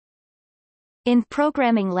In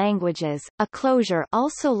programming languages, a closure,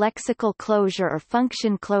 also lexical closure or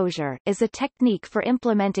function closure, is a technique for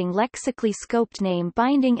implementing lexically scoped name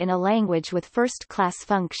binding in a language with first-class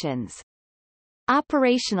functions.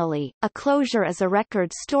 Operationally, a closure is a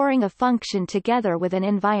record storing a function together with an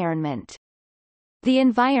environment. The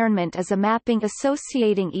environment is a mapping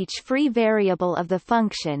associating each free variable of the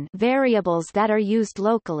function, variables that are used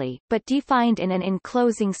locally, but defined in an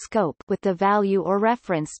enclosing scope, with the value or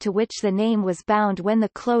reference to which the name was bound when the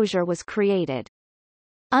closure was created.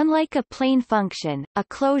 Unlike a plain function, a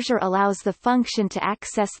closure allows the function to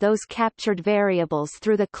access those captured variables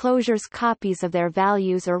through the closure's copies of their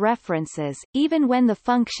values or references, even when the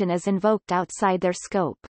function is invoked outside their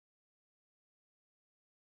scope.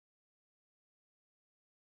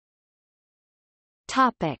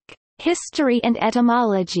 Topic: History and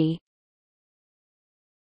etymology.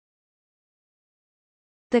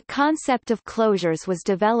 The concept of closures was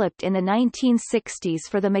developed in the 1960s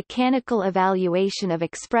for the mechanical evaluation of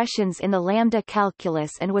expressions in the lambda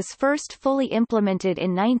calculus and was first fully implemented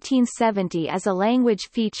in 1970 as a language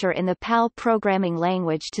feature in the PAL programming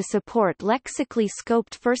language to support lexically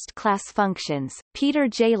scoped first-class functions. Peter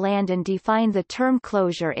J. Landon defined the term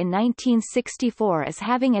closure in 1964 as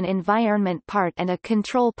having an environment part and a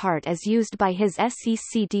control part as used by his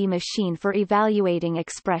SECD machine for evaluating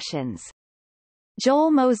expressions.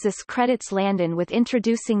 Joel Moses credits Landon with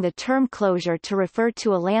introducing the term closure to refer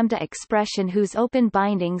to a lambda expression whose open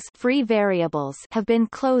bindings, free variables, have been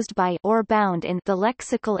closed by or bound in the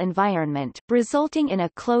lexical environment, resulting in a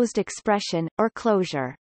closed expression, or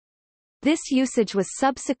closure. This usage was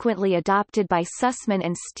subsequently adopted by Sussman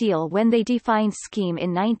and Steele when they defined scheme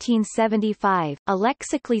in 1975, a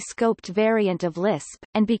lexically scoped variant of Lisp,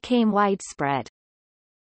 and became widespread.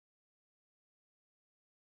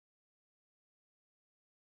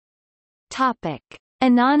 Topic: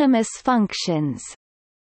 Anonymous functions.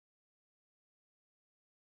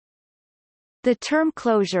 The term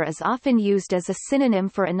closure is often used as a synonym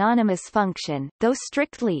for anonymous function, though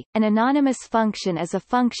strictly, an anonymous function is a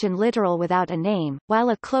function literal without a name,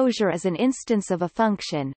 while a closure is an instance of a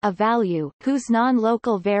function, a value, whose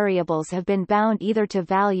non-local variables have been bound either to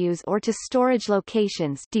values or to storage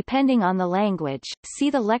locations depending on the language. See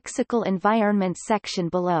the lexical environment section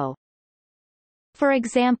below. For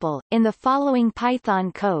example, in the following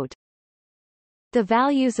Python code, the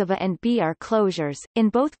values of a and b are closures, in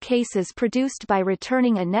both cases produced by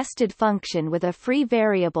returning a nested function with a free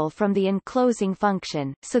variable from the enclosing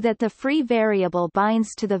function, so that the free variable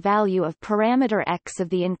binds to the value of parameter x of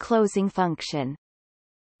the enclosing function.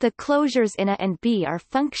 The closures in a and b are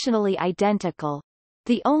functionally identical.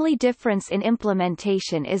 The only difference in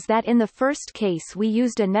implementation is that in the first case we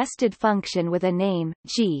used a nested function with a name,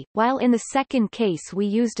 g, while in the second case we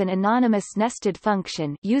used an anonymous nested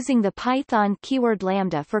function using the Python keyword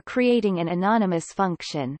lambda for creating an anonymous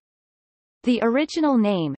function. The original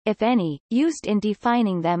name, if any, used in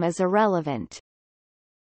defining them is irrelevant.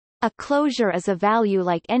 A closure is a value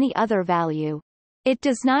like any other value. It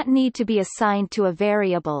does not need to be assigned to a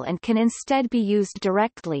variable and can instead be used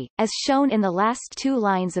directly, as shown in the last two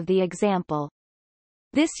lines of the example.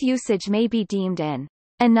 This usage may be deemed an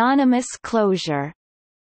anonymous closure.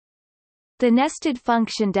 The nested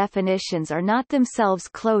function definitions are not themselves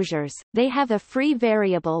closures, they have a free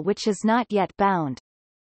variable which is not yet bound.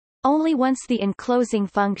 Only once the enclosing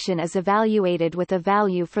function is evaluated with a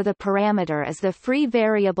value for the parameter is the free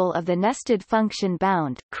variable of the nested function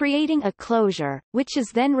bound, creating a closure, which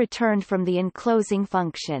is then returned from the enclosing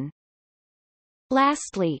function.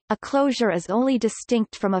 Lastly, a closure is only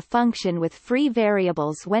distinct from a function with free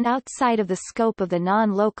variables when outside of the scope of the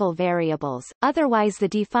non-local variables, otherwise the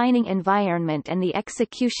defining environment and the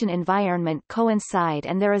execution environment coincide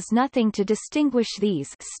and there is nothing to distinguish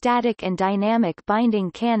these. Static and dynamic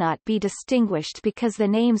binding cannot be distinguished because the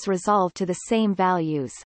names resolve to the same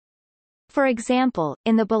values. For example,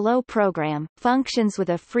 in the below program, functions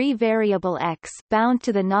with a free variable x bound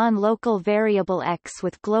to the non-local variable x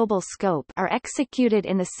with global scope are executed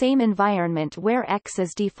in the same environment where x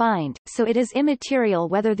is defined, so it is immaterial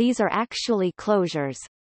whether these are actually closures.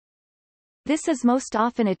 This is most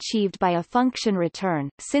often achieved by a function return,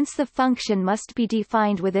 since the function must be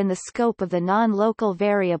defined within the scope of the non-local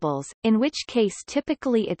variables, in which case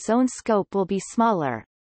typically its own scope will be smaller.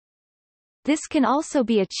 This can also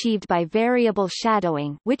be achieved by variable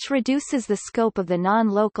shadowing, which reduces the scope of the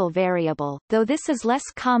non-local variable, though this is less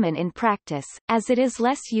common in practice, as it is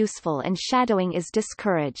less useful and shadowing is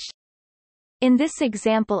discouraged. In this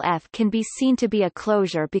example f can be seen to be a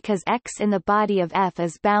closure because x in the body of f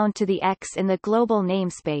is bound to the x in the global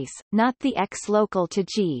namespace, not the x local to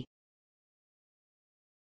g.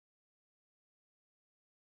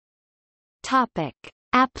 Topic: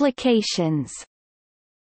 Applications.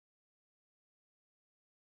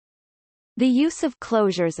 The use of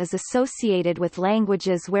closures is associated with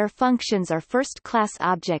languages where functions are first-class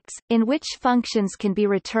objects, in which functions can be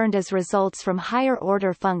returned as results from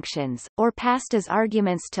higher-order functions, or passed as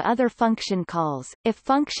arguments to other function calls. If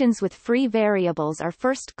functions with free variables are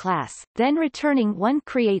first-class, then returning one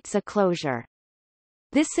creates a closure.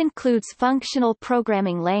 This includes functional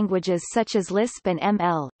programming languages such as Lisp and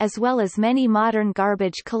ML, as well as many modern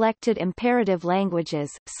garbage-collected imperative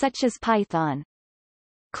languages, such as Python.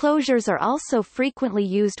 Closures are also frequently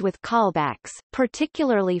used with callbacks,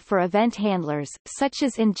 particularly for event handlers, such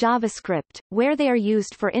as in JavaScript, where they are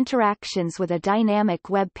used for interactions with a dynamic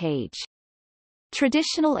web page.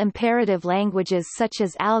 Traditional imperative languages such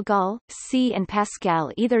as ALGOL, C and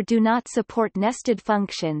Pascal either do not support nested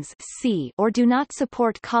functions C or do not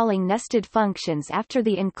support calling nested functions after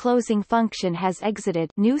the enclosing function has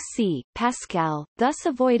exited new C, Pascal, thus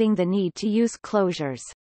avoiding the need to use closures.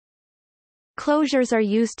 Closures are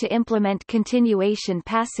used to implement continuation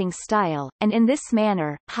passing style, and in this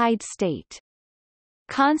manner, hide state.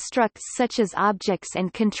 Constructs such as objects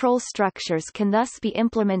and control structures can thus be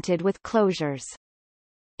implemented with closures.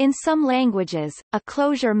 In some languages, a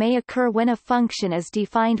closure may occur when a function is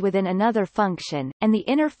defined within another function, and the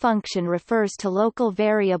inner function refers to local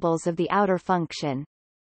variables of the outer function.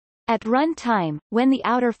 At runtime, when the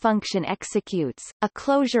outer function executes, a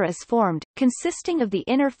closure is formed, consisting of the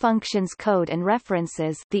inner function's code and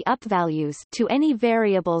references the upvalues to any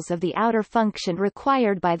variables of the outer function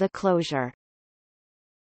required by the closure.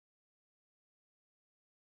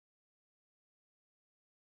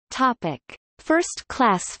 Topic: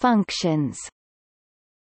 First-class functions.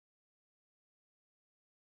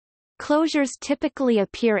 Closures typically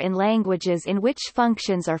appear in languages in which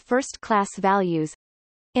functions are first-class values.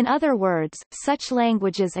 In other words, such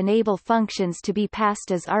languages enable functions to be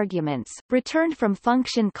passed as arguments, returned from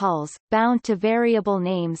function calls, bound to variable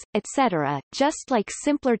names, etc., just like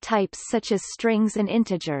simpler types such as strings and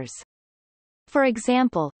integers. For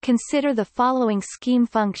example, consider the following scheme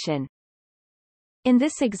function. In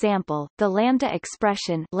this example, the lambda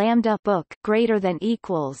expression lambda book greater than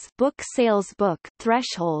equals book sales book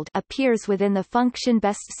threshold appears within the function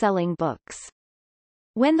best-selling books.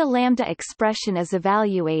 When the lambda expression is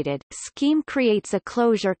evaluated, scheme creates a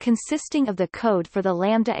closure consisting of the code for the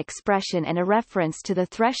lambda expression and a reference to the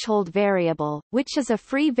threshold variable, which is a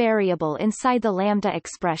free variable inside the lambda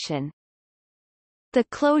expression. The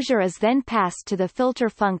closure is then passed to the filter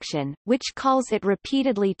function, which calls it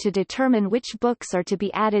repeatedly to determine which books are to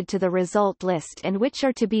be added to the result list and which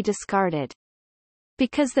are to be discarded.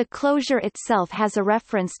 Because the closure itself has a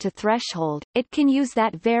reference to threshold, it can use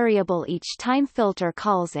that variable each time filter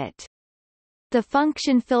calls it. The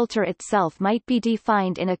function filter itself might be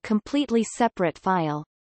defined in a completely separate file.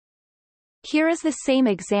 Here is the same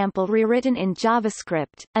example rewritten in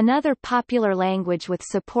JavaScript, another popular language with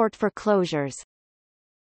support for closures.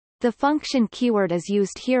 The function keyword is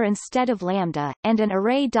used here instead of lambda, and an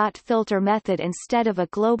array.filter method instead of a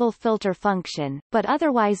global filter function, but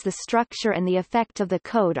otherwise the structure and the effect of the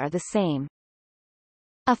code are the same.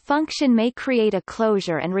 A function may create a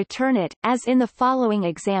closure and return it, as in the following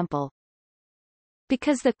example.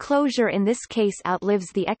 Because the closure in this case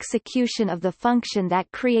outlives the execution of the function that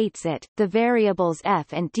creates it, the variables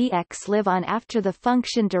f and dx live on after the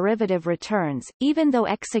function derivative returns, even though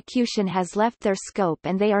execution has left their scope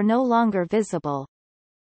and they are no longer visible.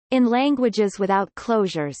 In languages without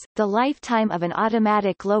closures, the lifetime of an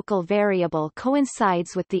automatic local variable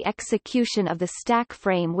coincides with the execution of the stack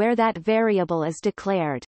frame where that variable is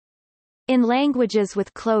declared. In languages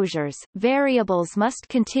with closures, variables must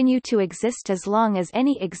continue to exist as long as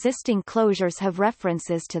any existing closures have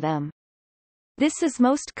references to them. This is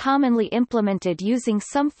most commonly implemented using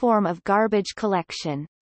some form of garbage collection.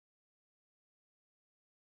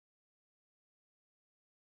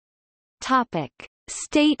 Topic: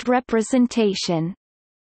 State representation.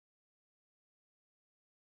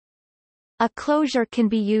 A closure can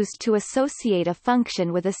be used to associate a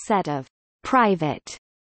function with a set of private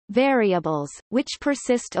variables, which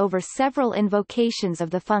persist over several invocations of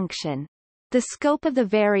the function. The scope of the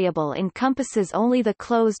variable encompasses only the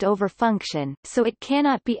closed-over function, so it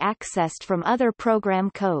cannot be accessed from other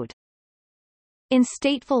program code. In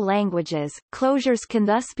stateful languages, closures can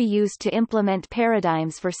thus be used to implement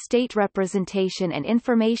paradigms for state representation and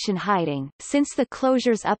information hiding, since the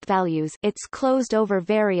closure's upvalues its closed-over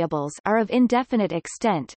variables are of indefinite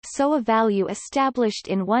extent, so a value established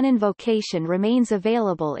in one invocation remains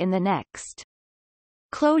available in the next.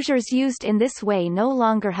 Closures used in this way no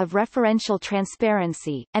longer have referential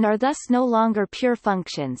transparency, and are thus no longer pure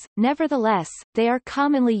functions. Nevertheless, they are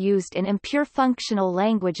commonly used in impure functional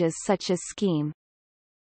languages such as Scheme.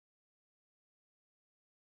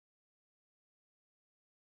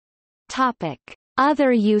 Topic: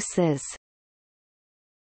 Other uses.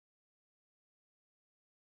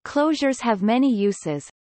 Closures have many uses.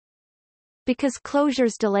 Because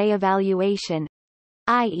closures delay evaluation,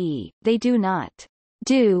 i.e., they do not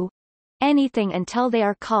do anything until they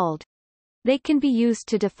are called, they can be used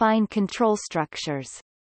to define control structures.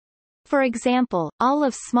 For example, all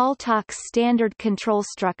of Smalltalk's standard control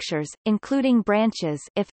structures, including branches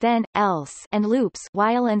if, then, else, and loops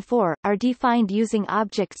while and for, are defined using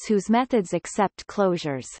objects whose methods accept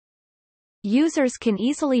closures. Users can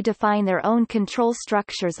easily define their own control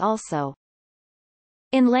structures also.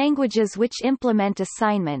 In languages which implement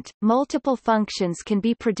assignment, multiple functions can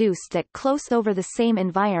be produced that close over the same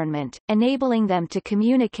environment, enabling them to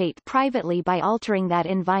communicate privately by altering that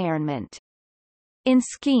environment. In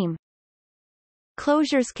Scheme,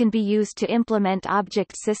 closures can be used to implement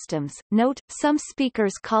object systems. Note, some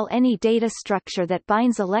speakers call any data structure that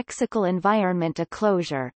binds a lexical environment a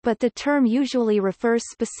closure, but the term usually refers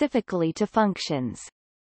specifically to functions.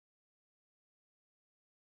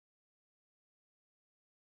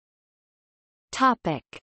 Topic: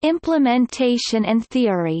 Implementation and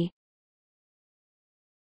theory.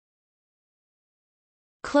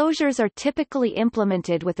 Closures are typically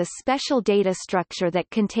implemented with a special data structure that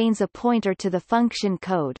contains a pointer to the function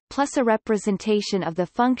code, plus a representation of the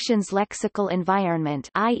function's lexical environment,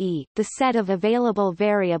 i.e., the set of available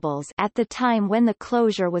variables at the time when the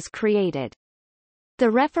closure was created. The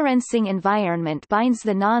referencing environment binds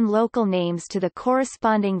the non-local names to the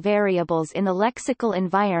corresponding variables in the lexical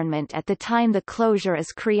environment at the time the closure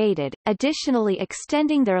is created, additionally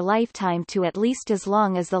extending their lifetime to at least as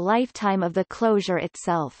long as the lifetime of the closure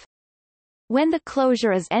itself. When the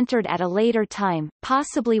closure is entered at a later time,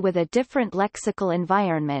 possibly with a different lexical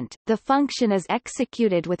environment, the function is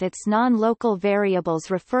executed with its non-local variables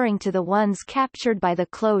referring to the ones captured by the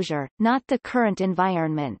closure, not the current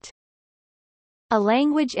environment. A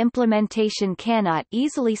language implementation cannot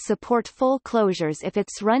easily support full closures if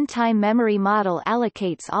its runtime memory model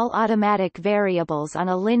allocates all automatic variables on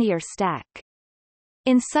a linear stack.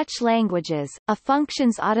 In such languages, a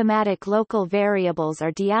function's automatic local variables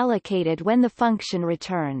are deallocated when the function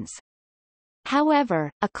returns.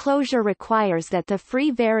 However, a closure requires that the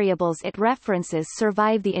free variables it references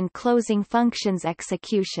survive the enclosing function's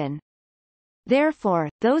execution. Therefore,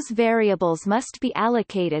 those variables must be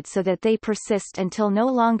allocated so that they persist until no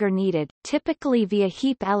longer needed, typically via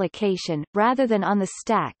heap allocation, rather than on the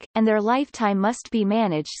stack, and their lifetime must be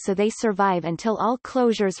managed so they survive until all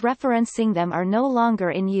closures referencing them are no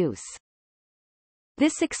longer in use.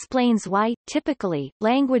 This explains why, typically,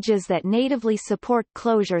 languages that natively support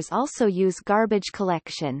closures also use garbage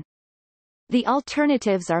collection. The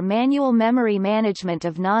alternatives are manual memory management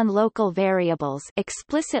of non-local variables,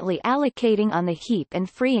 explicitly allocating on the heap and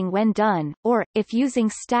freeing when done, or, if using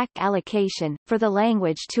stack allocation, for the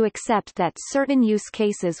language to accept that certain use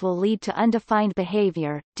cases will lead to undefined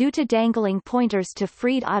behavior, due to dangling pointers to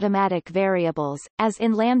freed automatic variables, as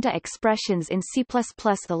in lambda expressions in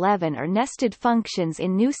C++11 or nested functions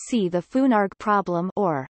in new C. The Funarg problem,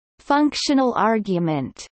 or functional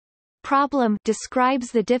argument problem,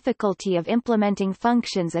 describes the difficulty of implementing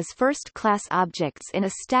functions as first-class objects in a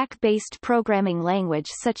stack-based programming language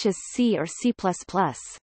such as C or C++.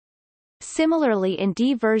 Similarly, in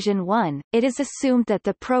D version 1, it is assumed that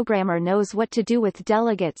the programmer knows what to do with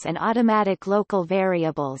delegates and automatic local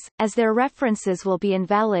variables, as their references will be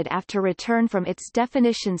invalid after return from its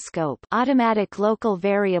definition scope. Automatic local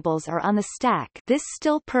variables are on the stack. This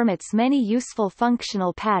still permits many useful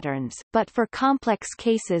functional patterns, but for complex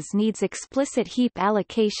cases needs explicit heap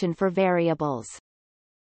allocation for variables.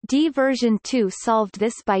 D version 2 solved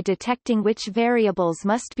this by detecting which variables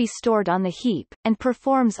must be stored on the heap, and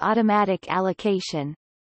performs automatic allocation.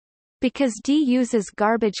 Because D uses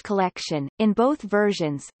garbage collection, in both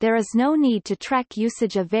versions, there is no need to track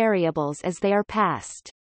usage of variables as they are passed.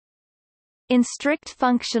 In strict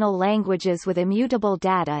functional languages with immutable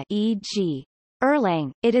data, e.g.,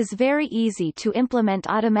 Erlang, it is very easy to implement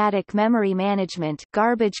automatic memory management,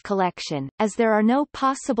 garbage collection, as there are no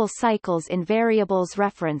possible cycles in variables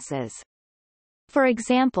references. For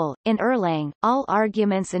example, in Erlang, all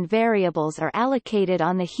arguments and variables are allocated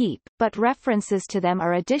on the heap, but references to them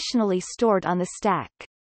are additionally stored on the stack.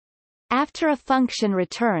 After a function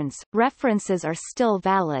returns, references are still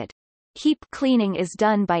valid. Heap cleaning is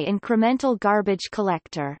done by incremental garbage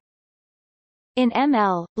collector. In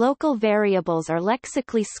ML, local variables are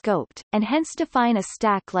lexically scoped, and hence define a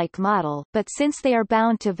stack-like model, but since they are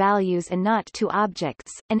bound to values and not to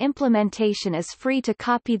objects, an implementation is free to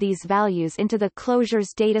copy these values into the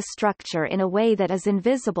closure's data structure in a way that is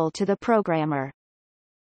invisible to the programmer.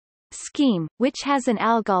 Scheme, which has an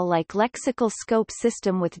algol-like lexical scope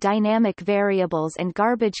system with dynamic variables and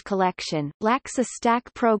garbage collection, lacks a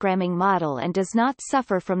stack programming model and does not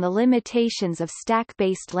suffer from the limitations of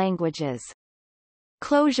stack-based languages.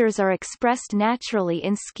 Closures are expressed naturally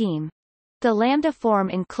in Scheme. The lambda form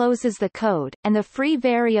encloses the code, and the free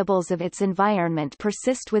variables of its environment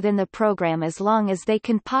persist within the program as long as they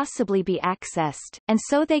can possibly be accessed, and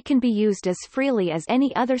so they can be used as freely as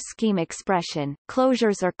any other Scheme expression.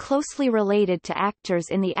 Closures are closely related to actors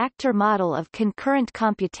in the actor model of concurrent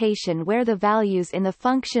computation, where the values in the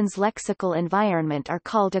function's lexical environment are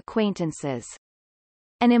called acquaintances.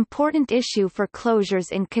 An important issue for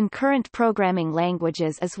closures in concurrent programming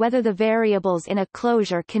languages is whether the variables in a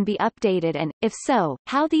closure can be updated and, if so,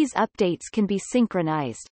 how these updates can be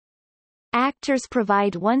synchronized. Actors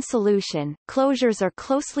provide one solution. Closures are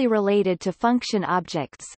closely related to function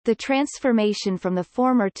objects. The transformation from the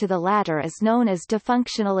former to the latter is known as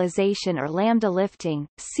defunctionalization or lambda lifting.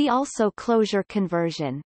 See also closure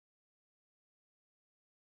conversion.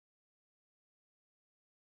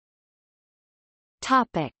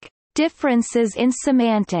 Topic: Differences in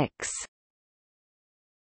semantics.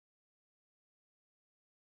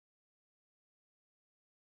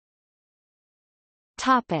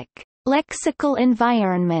 Topic: Lexical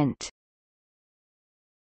environment.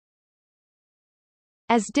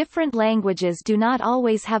 As different languages do not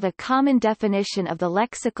always have a common definition of the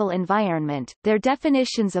lexical environment, their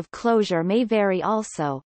definitions of closure may vary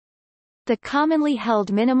also. The commonly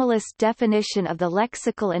held minimalist definition of the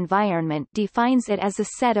lexical environment defines it as a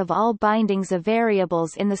set of all bindings of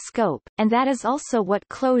variables in the scope, and that is also what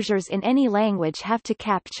closures in any language have to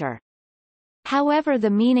capture. However,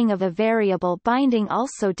 the meaning of a variable binding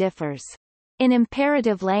also differs. In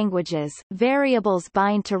imperative languages, variables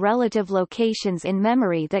bind to relative locations in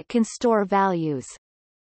memory that can store values.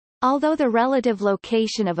 Although the relative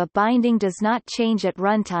location of a binding does not change at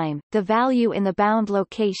runtime, the value in the bound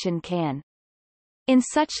location can. In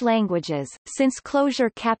such languages, since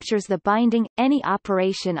closure captures the binding, any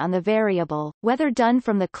operation on the variable, whether done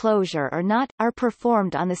from the closure or not, are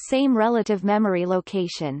performed on the same relative memory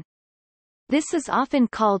location. This is often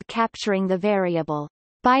called capturing the variable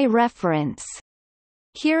by reference.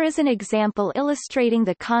 Here is an example illustrating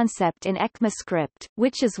the concept in ECMAScript,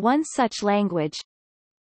 which is one such language.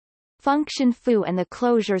 Function foo and the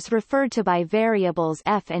closures referred to by variables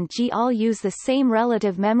f and g all use the same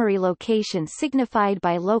relative memory location signified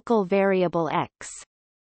by local variable x.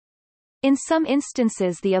 In some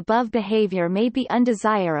instances the above behavior may be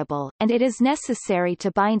undesirable, and it is necessary to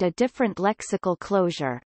bind a different lexical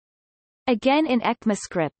closure. Again in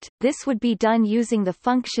ECMAScript, this would be done using the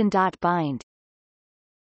function .bind.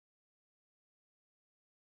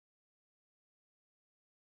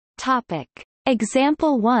 Topic.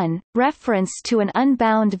 Example 1, reference to an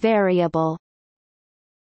unbound variable.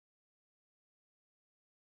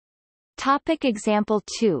 Topic. Example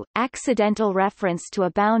 2, accidental reference to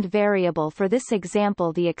a bound variable. For this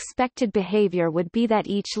example the expected behavior would be that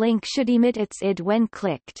each link should emit its id when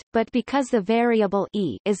clicked, but because the variable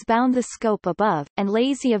e is bound the scope above, and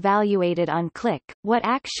lazy evaluated on click, what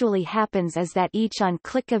actually happens is that each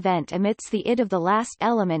on-click event emits the id of the last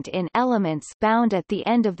element in elements bound at the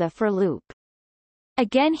end of the for loop.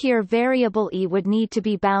 Again here variable e would need to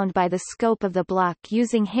be bound by the scope of the block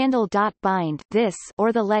using handle.bind this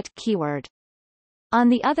or the let keyword. On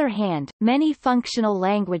the other hand, many functional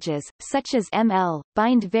languages, such as ML,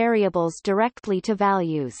 bind variables directly to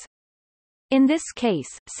values. In this case,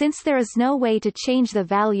 since there is no way to change the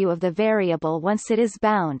value of the variable once it is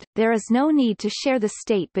bound, there is no need to share the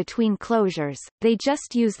state between closures, they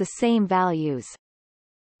just use the same values.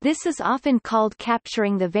 This is often called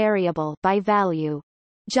capturing the variable by value.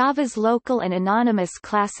 Java's local and anonymous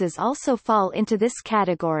classes also fall into this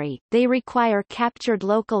category. They require captured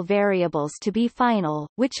local variables to be final,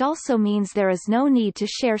 which also means there is no need to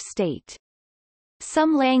share state.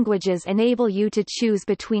 Some languages enable you to choose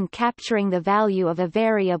between capturing the value of a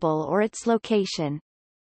variable or its location.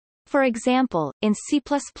 For example, in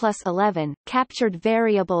C++11, captured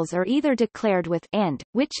variables are either declared with and,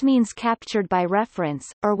 which means captured by reference,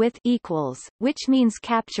 or with equals, which means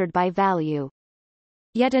captured by value.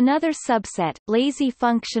 Yet another subset, lazy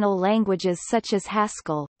functional languages such as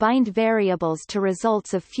Haskell, bind variables to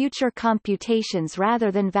results of future computations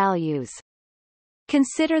rather than values.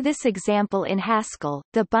 Consider this example in Haskell.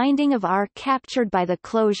 The binding of R captured by the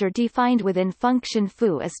closure defined within function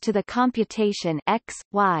foo is to the computation x,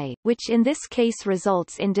 y, which in this case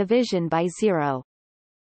results in division by 0.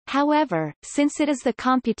 However, since it is the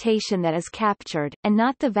computation that is captured, and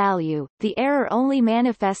not the value, the error only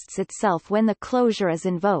manifests itself when the closure is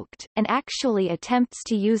invoked, and actually attempts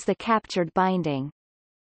to use the captured binding.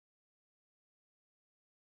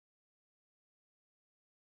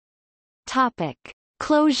 Topic: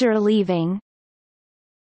 Closure leaving.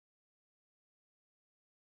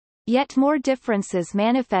 Yet more differences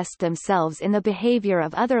manifest themselves in the behavior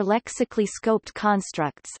of other lexically scoped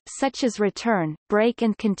constructs, such as return, break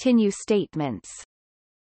and continue statements.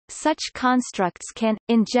 Such constructs can,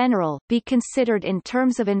 in general, be considered in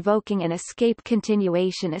terms of invoking an escape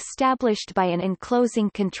continuation established by an enclosing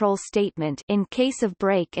control statement. In case of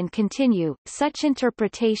break and continue, such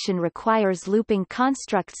interpretation requires looping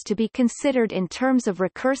constructs to be considered in terms of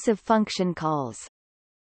recursive function calls.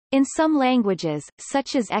 In some languages,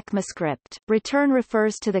 such as ECMAScript, return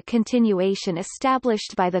refers to the continuation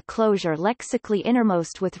established by the closure lexically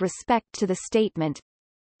innermost with respect to the statement.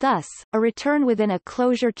 Thus, a return within a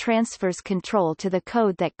closure transfers control to the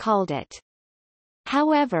code that called it.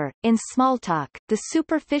 However, in Smalltalk, the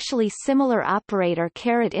superficially similar operator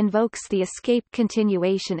invokes the escape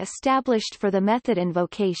continuation established for the method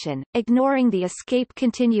invocation, ignoring the escape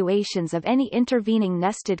continuations of any intervening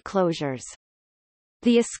nested closures.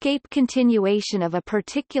 The escape continuation of a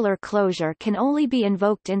particular closure can only be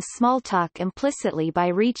invoked in Smalltalk implicitly by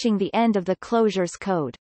reaching the end of the closure's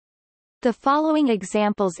code. The following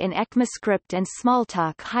examples in ECMAScript and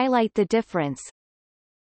Smalltalk highlight the difference.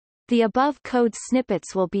 The above code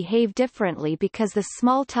snippets will behave differently because the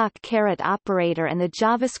Smalltalk operator and the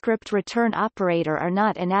JavaScript return operator are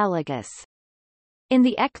not analogous. In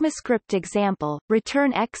the ECMAScript example,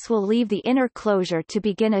 return x will leave the inner closure to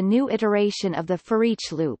begin a new iteration of the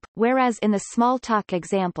foreach loop, whereas in the Smalltalk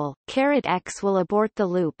example, x will abort the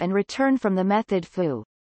loop and return from the method foo.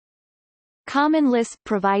 Common Lisp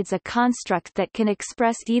provides a construct that can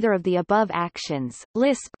express either of the above actions.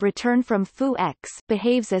 Lisp return from foo x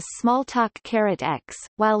behaves as Smalltalk x,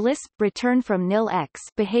 while Lisp return from nil x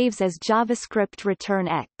behaves as JavaScript return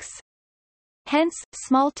x. Hence,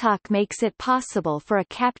 Smalltalk makes it possible for a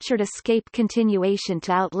captured escape continuation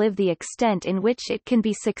to outlive the extent in which it can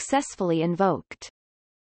be successfully invoked.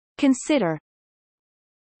 Consider: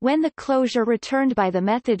 when the closure returned by the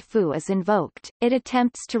method foo is invoked, it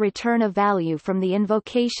attempts to return a value from the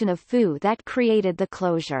invocation of foo that created the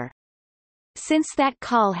closure. Since that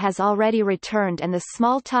call has already returned and the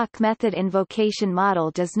Smalltalk method invocation model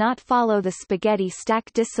does not follow the spaghetti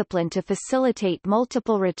stack discipline to facilitate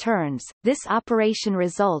multiple returns, this operation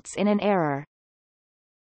results in an error.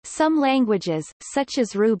 Some languages, such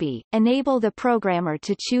as Ruby, enable the programmer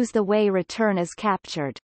to choose the way return is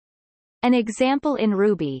captured. An example in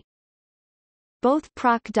Ruby: both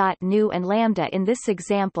proc.new and lambda in this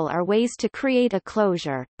example are ways to create a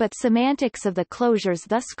closure, but semantics of the closures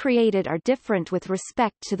thus created are different with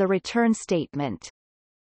respect to the return statement.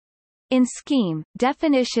 In Scheme,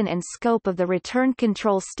 definition and scope of the return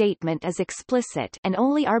control statement is explicit and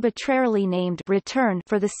only arbitrarily named return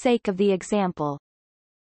for the sake of the example.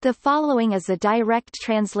 The following is a direct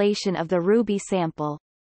translation of the Ruby sample.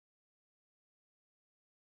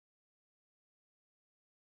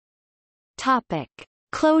 Topic: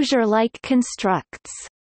 Closure-like constructs.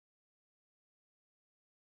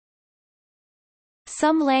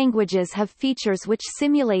 Some languages have features which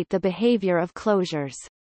simulate the behavior of closures.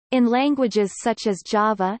 In languages such as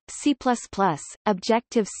Java, C++,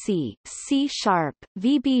 Objective-C, C#,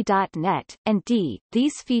 VB.NET, and D,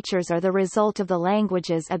 these features are the result of the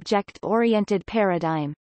language's object-oriented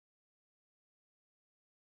paradigm.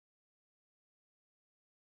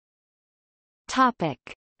 Topic: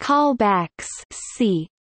 Callbacks. C.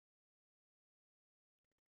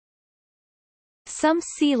 Some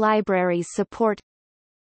C libraries support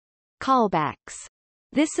callbacks.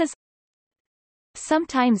 This is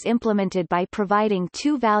sometimes implemented by providing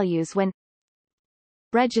two values when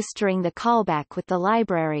registering the callback with the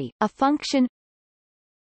library, a function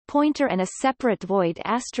pointer and a separate void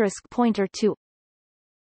asterisk pointer to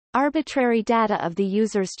arbitrary data of the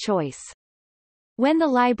user's choice. When the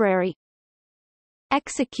library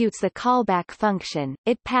executes the callback function,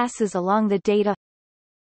 it passes along the data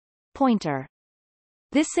pointer.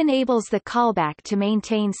 This enables the callback to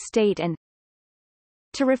maintain state and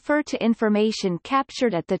to refer to information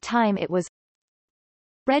captured at the time it was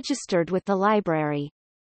registered with the library.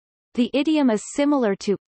 The idiom is similar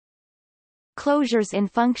to closures in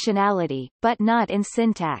functionality, but not in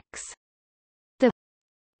syntax. The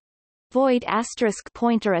void asterisk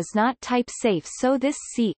pointer is not type-safe, so this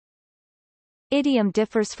C idiom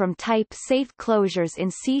differs from type-safe closures in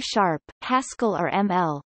C#, Haskell or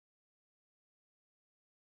ML.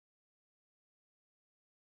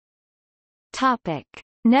 Topic: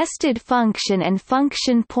 Nested function and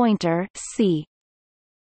function pointer C.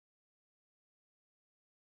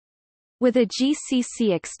 With a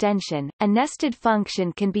GCC extension, a nested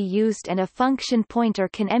function can be used and a function pointer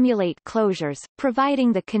can emulate closures,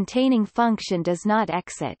 providing the containing function does not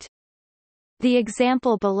exit. The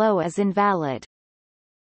example below is invalid.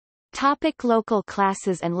 Topic: Local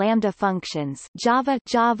classes and lambda functions. Java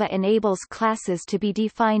enables classes to be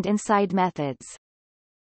defined inside methods.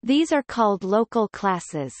 These are called local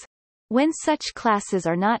classes. When such classes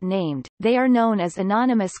are not named, they are known as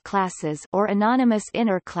anonymous classes or anonymous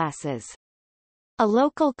inner classes. A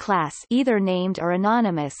local class, either named or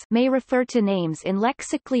anonymous, may refer to names in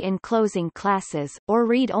lexically enclosing classes, or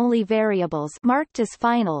read-only variables marked as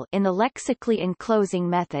final in the lexically enclosing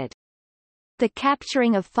method. The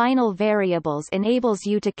capturing of final variables enables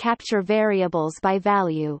you to capture variables by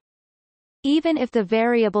value. Even if the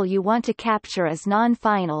variable you want to capture is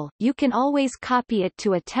non-final, you can always copy it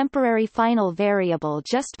to a temporary final variable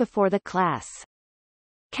just before the class.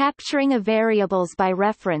 Capturing of variables by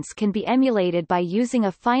reference can be emulated by using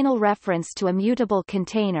a final reference to a mutable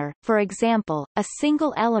container, for example, a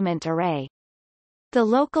single-element array. The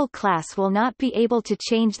local class will not be able to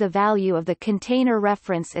change the value of the container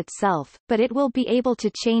reference itself, but it will be able to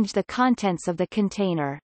change the contents of the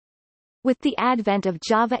container. With the advent of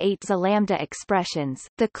Java 8's lambda expressions,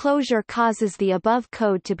 the closure causes the above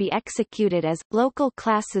code to be executed as local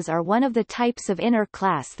classes are one of the types of inner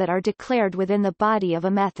class that are declared within the body of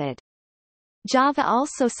a method. Java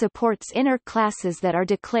also supports inner classes that are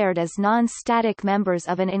declared as non-static members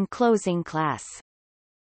of an enclosing class.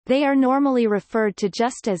 They are normally referred to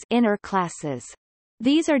just as inner classes.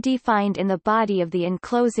 These are defined in the body of the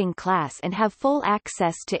enclosing class and have full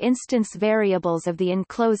access to instance variables of the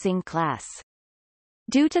enclosing class.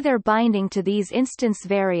 Due to their binding to these instance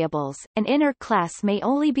variables, an inner class may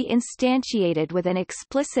only be instantiated with an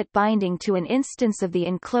explicit binding to an instance of the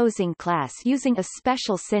enclosing class using a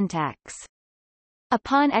special syntax.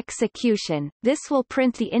 Upon execution, this will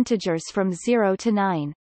print the integers from 0 to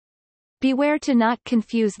 9. Beware to not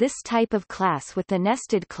confuse this type of class with the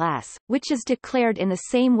nested class, which is declared in the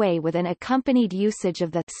same way with an accompanied usage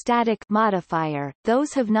of the static modifier.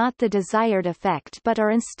 Those have not the desired effect but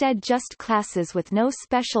are instead just classes with no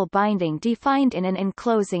special binding defined in an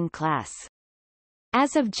enclosing class.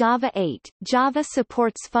 As of Java 8, Java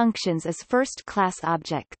supports functions as first-class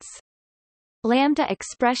objects. Lambda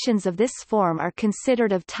expressions of this form are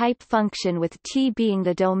considered of type function with T being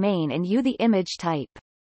the domain and U the image type.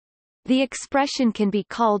 The expression can be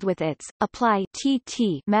called with its apply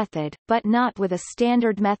TT method, but not with a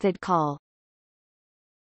standard method call.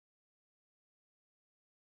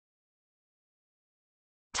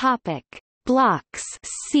 Topic: Blocks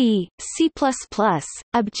C, C++,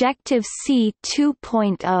 Objective-C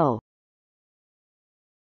 2.0.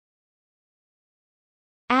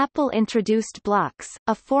 Apple introduced blocks,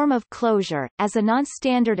 a form of closure, as a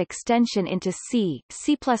non-standard extension into C,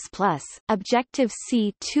 C++,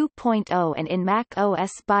 Objective-C 2.0 and in Mac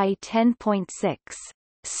OS by 10.6,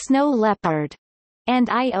 Snow Leopard, and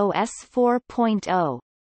iOS 4.0.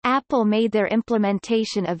 Apple made their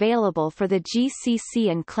implementation available for the GCC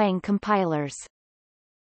and Clang compilers.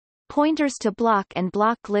 Pointers to block and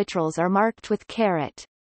block literals are marked with caret.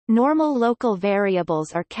 Normal local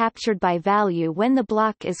variables are captured by value when the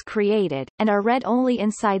block is created, and are read only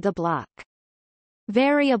inside the block.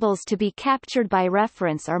 Variables to be captured by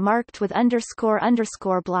reference are marked with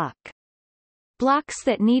 __ block. Blocks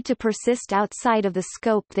that need to persist outside of the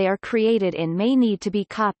scope they are created in may need to be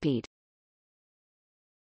copied.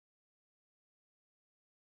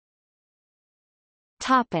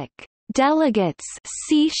 Topic: Delegates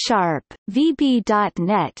C#,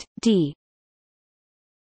 VB.NET, D.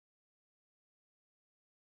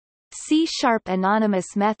 C#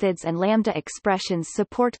 anonymous methods and lambda expressions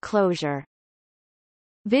support closure.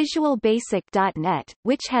 Visual Basic.NET,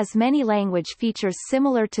 which has many language features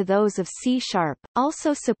similar to those of C#,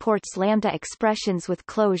 also supports lambda expressions with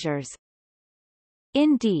closures.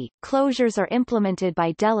 In D, closures are implemented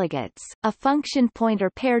by delegates, a function pointer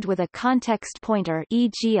paired with a context pointer,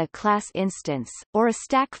 e.g. a class instance, or a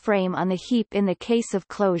stack frame on the heap in the case of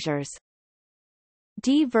closures.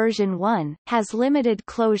 D version 1 has limited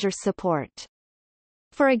closure support.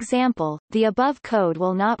 For example, the above code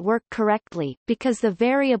will not work correctly, because the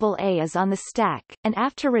variable a is on the stack, and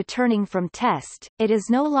after returning from test, it is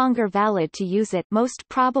no longer valid to use it. Most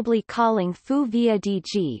probably calling foo via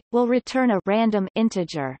dg, will return a random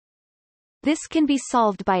integer. This can be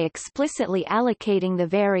solved by explicitly allocating the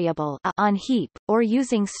variable a on heap, or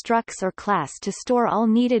using structs or class to store all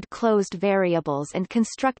needed closed variables and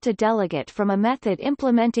construct a delegate from a method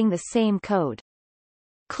implementing the same code.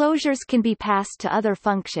 Closures can be passed to other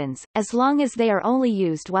functions, as long as they are only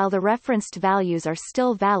used while the referenced values are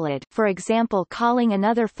still valid, for example calling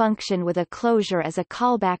another function with a closure as a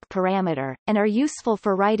callback parameter, and are useful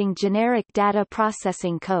for writing generic data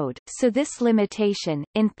processing code, so this limitation,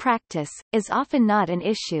 in practice, is often not an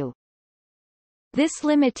issue. This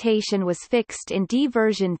limitation was fixed in D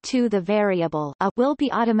version 2. The variable a will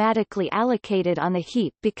be automatically allocated on the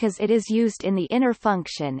heap because it is used in the inner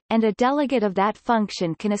function, and a delegate of that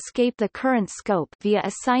function can escape the current scope via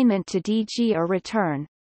assignment to DG or return.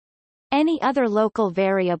 Any other local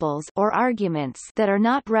variables or arguments that are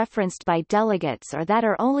not referenced by delegates or that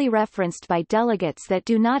are only referenced by delegates that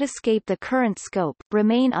do not escape the current scope,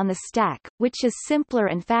 remain on the stack, which is simpler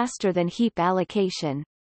and faster than heap allocation.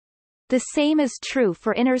 The same is true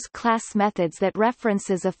for inners class methods that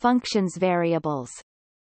references a function's variables.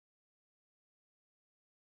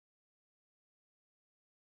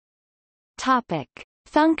 Topic: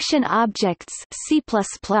 Function objects. C++.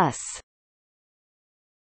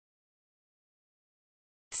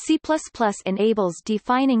 C++ enables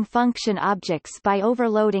defining function objects by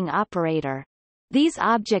overloading operator. These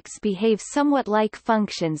objects behave somewhat like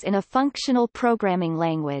functions in a functional programming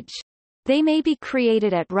language. They may be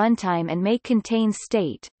created at runtime and may contain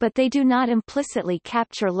state, but they do not implicitly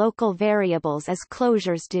capture local variables as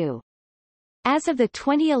closures do. As of the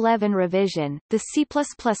 2011 revision, the C++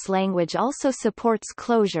 language also supports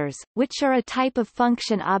closures, which are a type of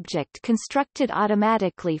function object constructed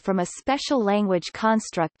automatically from a special language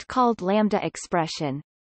construct called lambda expression.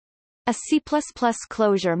 A C++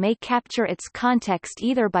 closure may capture its context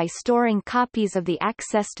either by storing copies of the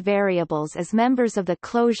accessed variables as members of the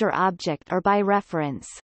closure object or by reference.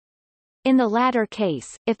 In the latter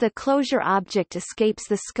case, if the closure object escapes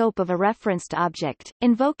the scope of a referenced object,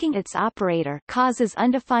 invoking its operator causes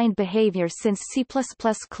undefined behavior since C++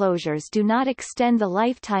 closures do not extend the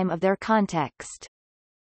lifetime of their context.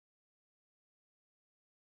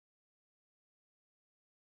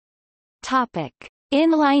 Topic: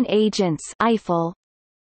 Inline agents. Eiffel.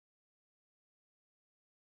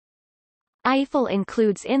 Eiffel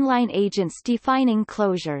includes inline agents defining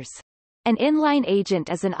closures. An inline agent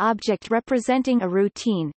is an object representing a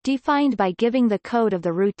routine, defined by giving the code of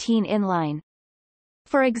the routine inline.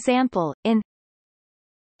 For example, in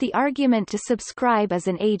the argument to subscribe is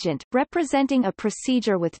an agent, representing a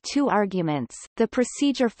procedure with two arguments. The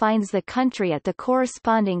procedure finds the country at the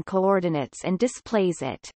corresponding coordinates and displays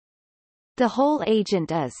it. The whole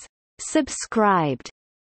agent is subscribed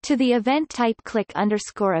to the event type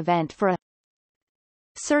click_event for a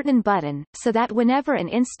certain button, so that whenever an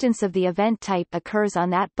instance of the event type occurs on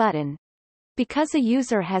that button, because a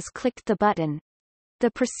user has clicked the button, the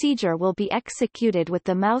procedure will be executed with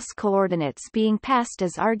the mouse coordinates being passed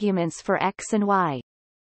as arguments for X and Y.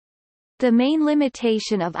 The main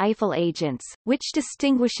limitation of Eiffel agents, which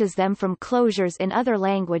distinguishes them from closures in other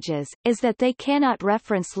languages, is that they cannot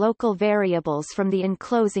reference local variables from the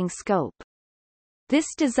enclosing scope. This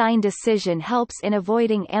design decision helps in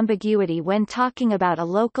avoiding ambiguity when talking about a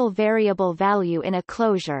local variable value in a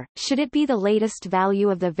closure. Should it be the latest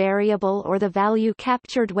value of the variable or the value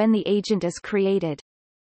captured when the agent is created?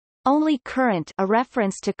 Only current, a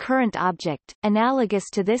reference to current object,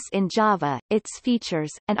 analogous to this in Java, its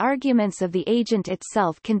features, and arguments of the agent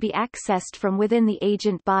itself can be accessed from within the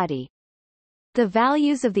agent body. The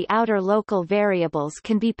values of the outer local variables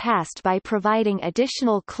can be passed by providing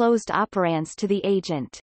additional closed operands to the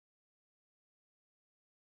agent.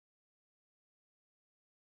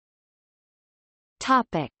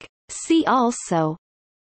 Topic. See also: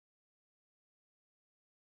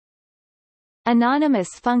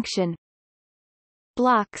 Anonymous function,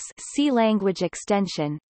 blocks, C language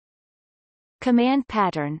extension, command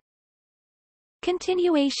pattern,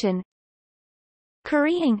 continuation,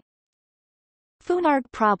 currying, Funarg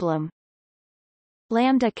problem,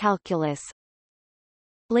 lambda calculus,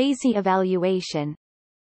 lazy evaluation,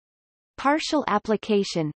 partial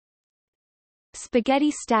application,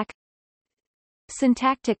 spaghetti stack,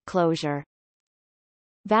 syntactic closure,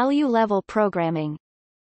 value level programming.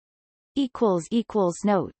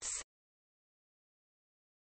 Notes